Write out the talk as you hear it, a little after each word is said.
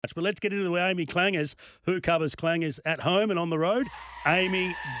But let's get into the AAMI Clangers. Who covers Clangers at home and on the road?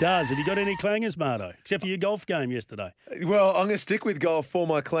 AAMI does. Have you got any Clangers, Marto? Except for your golf game yesterday. Well, I'm going to stick with golf for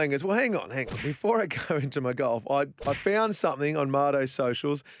my Clangers. Well, hang on. Before I go into my golf, I found something on Marto's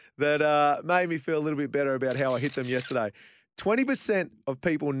socials that made me feel a little bit better about how I hit them yesterday. 20% of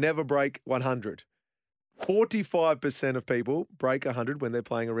people never break 100. 45% of people break 100 when they're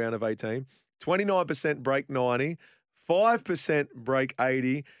playing a round of 18. 29% break 90. 5% break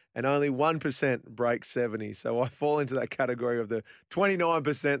 80 and only 1% break 70. So I fall into that category of the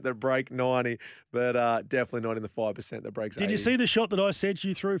 29% that break 90, but definitely not in the 5% that breaks 80. Did you see the shot that I sent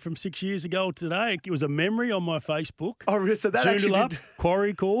you through from 6 years ago today? It was a memory on my Facebook. Oh, really? So that actually did...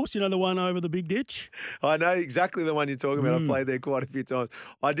 Quarry course, you know, the one over the big ditch? I know exactly the one you're talking about. I've played there quite a few times.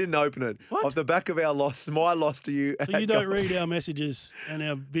 I didn't open it. What? Off the back of our loss, my loss to you. So you don't read our messages and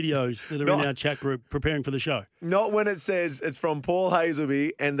our videos that are in our chat group preparing for the show? Not when it says it's from Paul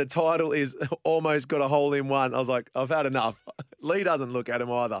Hazelby and the title is almost got a hole in one. I was like, I've had enough. Lee doesn't look at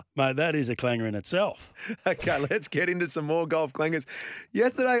him either. Mate, that is a clanger in itself. Okay, let's get into some more golf clangers.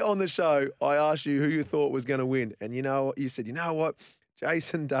 Yesterday on the show, I asked you who you thought was going to win. And you said, you know what?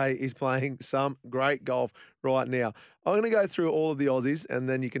 Jason Day is playing some great golf right now. I'm going to go through all of the Aussies and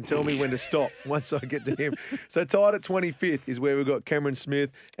then you can tell me when to stop once I get to him. So tied at 25th is where we've got Cameron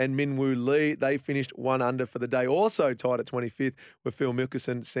Smith and Minwoo Lee. They finished 1 under for the day. Also tied at 25th were Phil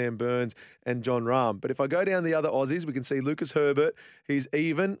Mickelson, Sam Burns and John Rahm. But if I go down the other Aussies, we can see Lucas Herbert. He's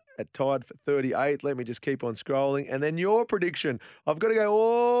even at tied for 38th. Let me just keep on scrolling. And then your prediction. I've got to go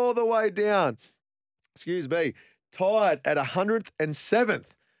all the way down. Excuse me. Tied at 107th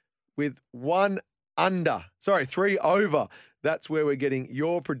with 3 over. That's where we're getting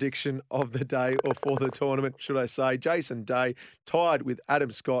your prediction of the day or for the tournament, should I say. Jason Day tied with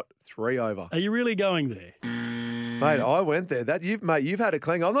Adam Scott, 3 over. Are you really going there? Mate, I went there. You've had a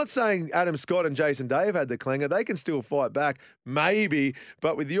clanger. I'm not saying Adam Scott and Jason Day have had the clanger. They can still fight back, maybe.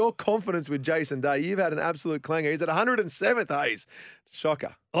 But with your confidence with Jason Day, you've had an absolute clanger. He's at 107th, Hase.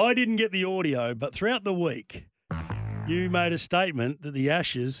 Shocker. I didn't get the audio, but throughout the week, you made a statement that the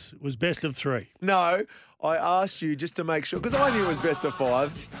Ashes was best of 3. No, I asked you just to make sure, because I knew it was best of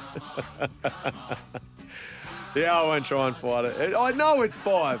 5. Yeah, I won't try and fight it. I know it's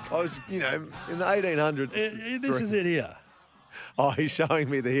 5. I was, in the 1800s. This is it here. Oh, he's showing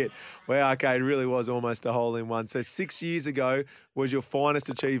me the hit. Well, okay, it really was almost a hole in one. So 6 years ago was your finest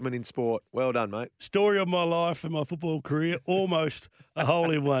achievement in sport. Well done, mate. Story of my life and my football career, almost a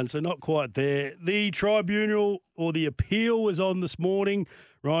hole in one, so not quite there. The tribunal or the appeal was on this morning.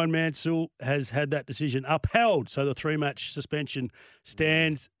 Ryan Mansell has had that decision upheld, so the 3-match suspension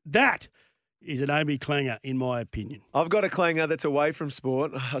stands. That is an AAMI clanger, in my opinion. I've got a clanger that's away from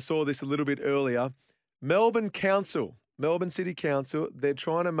sport. I saw this a little bit earlier. Melbourne City Council, they're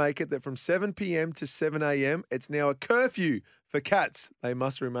trying to make it that from 7 p.m. to 7 a.m., it's now a curfew for cats. They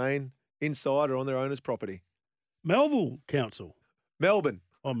must remain inside or on their owner's property. Melville Council? Melbourne.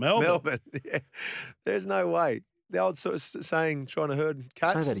 Oh, Melbourne. Yeah. There's no way. The old sort of saying, trying to herd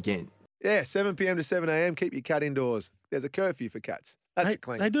cats. Say that again. Yeah, 7 p.m. to 7 a.m., keep your cat indoors. There's a curfew for cats. That's a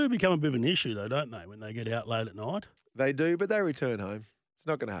clanger. They do become a bit of an issue, though, don't they, when they get out late at night? They do, but they return home. It's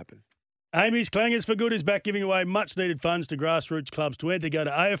not going to happen. AAMI's Clangers for Good is back, giving away much-needed funds to grassroots clubs. To enter, go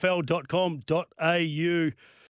to afl.com.au.